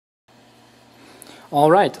All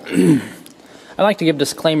right. I like to give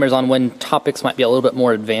disclaimers on when topics might be a little bit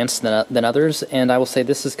more advanced than others, and I will say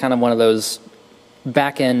this is kind of one of those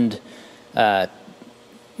back-end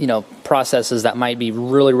processes that might be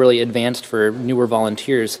really, really advanced for newer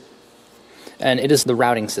volunteers, and it is the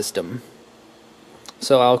routing system.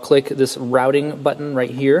 So I'll click this routing button right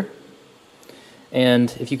here,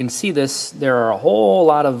 and if you can see this, there are a whole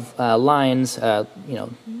lot of lines,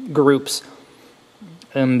 groups,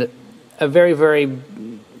 and a very, very,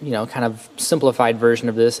 kind of simplified version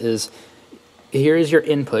of this is, here is your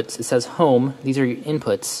inputs. It says home. These are your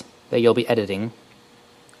inputs that you'll be editing.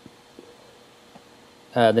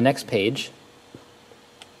 The next page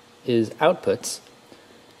is outputs,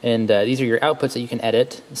 and these are your outputs that you can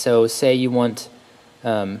edit. So say you want,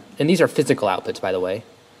 and these are physical outputs, by the way.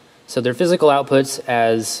 So they're physical outputs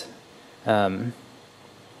as,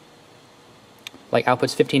 like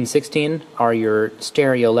outputs 15 and 16 are your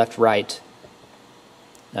stereo left-right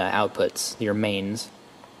outputs, your mains.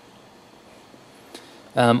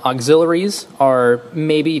 Auxiliaries are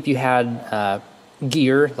maybe if you had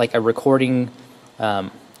gear, like a recording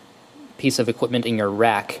piece of equipment in your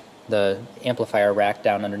rack, the amplifier rack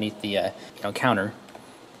down underneath the counter.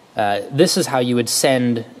 This is how you would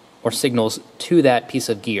send or signals to that piece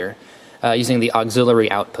of gear using the auxiliary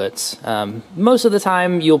outputs. Most of the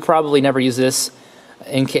time you'll probably never use this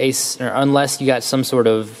in case, or unless you got some sort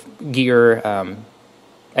of gear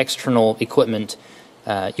external equipment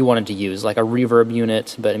you wanted to use, like a reverb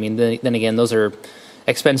unit, but I mean, then again, those are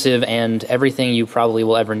expensive, and everything you probably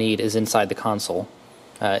will ever need is inside the console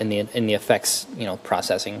in the effects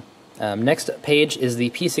processing. Next page is the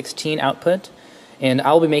P16 output, and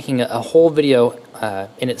I'll be making a whole video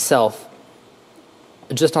in itself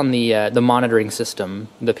just on the monitoring system,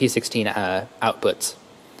 the P16 outputs.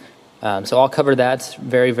 So I'll cover that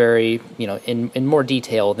very, very, in more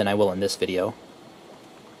detail than I will in this video.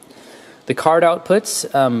 The card outputs,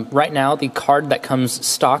 right now the card that comes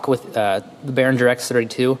stock with the Behringer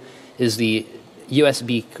X32 is the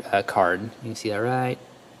USB card. You can see that right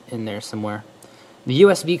in there somewhere. The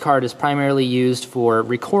USB card is primarily used for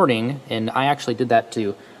recording, and I actually did that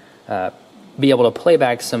to be able to play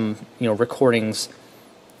back some recordings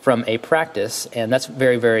from a practice, and that's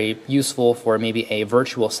very, very useful for maybe a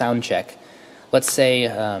virtual sound check. Let's say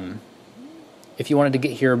if you wanted to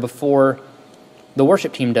get here before the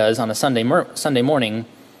worship team does on a Sunday morning,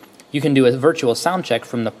 you can do a virtual sound check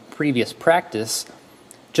from the previous practice,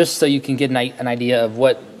 just so you can get an idea of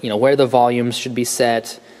what where the volumes should be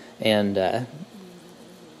set, and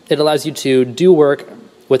it allows you to do work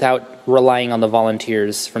without relying on the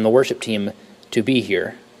volunteers from the worship team to be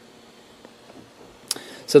here.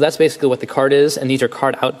 So that's basically what the card is, and these are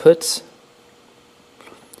card outputs,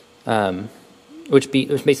 which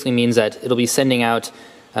basically means that it'll be sending out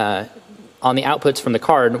on the outputs from the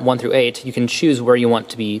card 1 through 8. You can choose where you want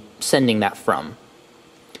to be sending that from.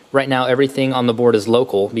 Right now, everything on the board is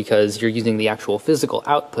local because you're using the actual physical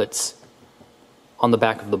outputs on the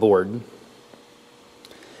back of the board,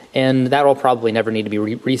 and that will probably never need to be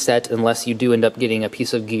reset unless you do end up getting a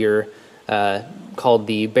piece of gear called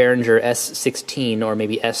the Behringer S16 or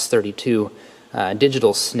maybe S32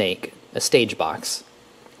 digital snake, a stage box.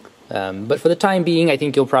 But for the time being, I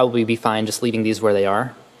think you'll probably be fine just leaving these where they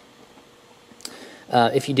are.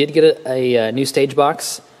 If you did get a new stage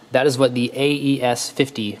box, that is what the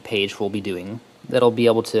AES50 page will be doing. That'll be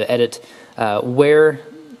able to edit where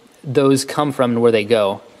those come from and where they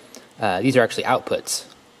go. These are actually outputs.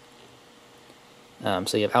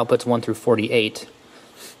 So you have outputs 1 through 48.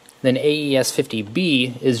 Then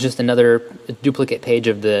AES50B is just another duplicate page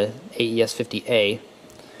of the AES50A.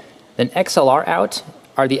 Then XLR out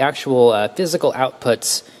are the actual physical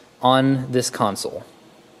outputs on this console.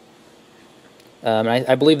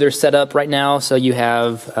 I believe they're set up right now, so you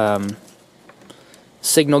have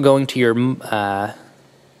signal going to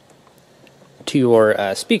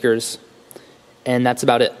your speakers, and that's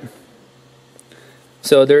about it.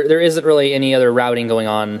 So there isn't really any other routing going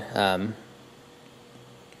on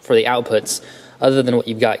for the outputs other than what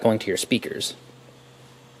you've got going to your speakers.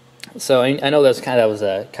 So I know that's kind of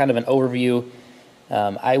an overview.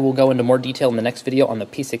 I will go into more detail in the next video on the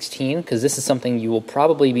P16, because this is something you will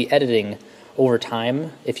probably be editing over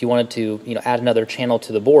time if you wanted to add another channel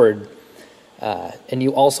to the board, and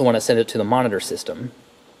you also want to send it to the monitor system.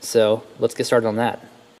 So let's get started on that.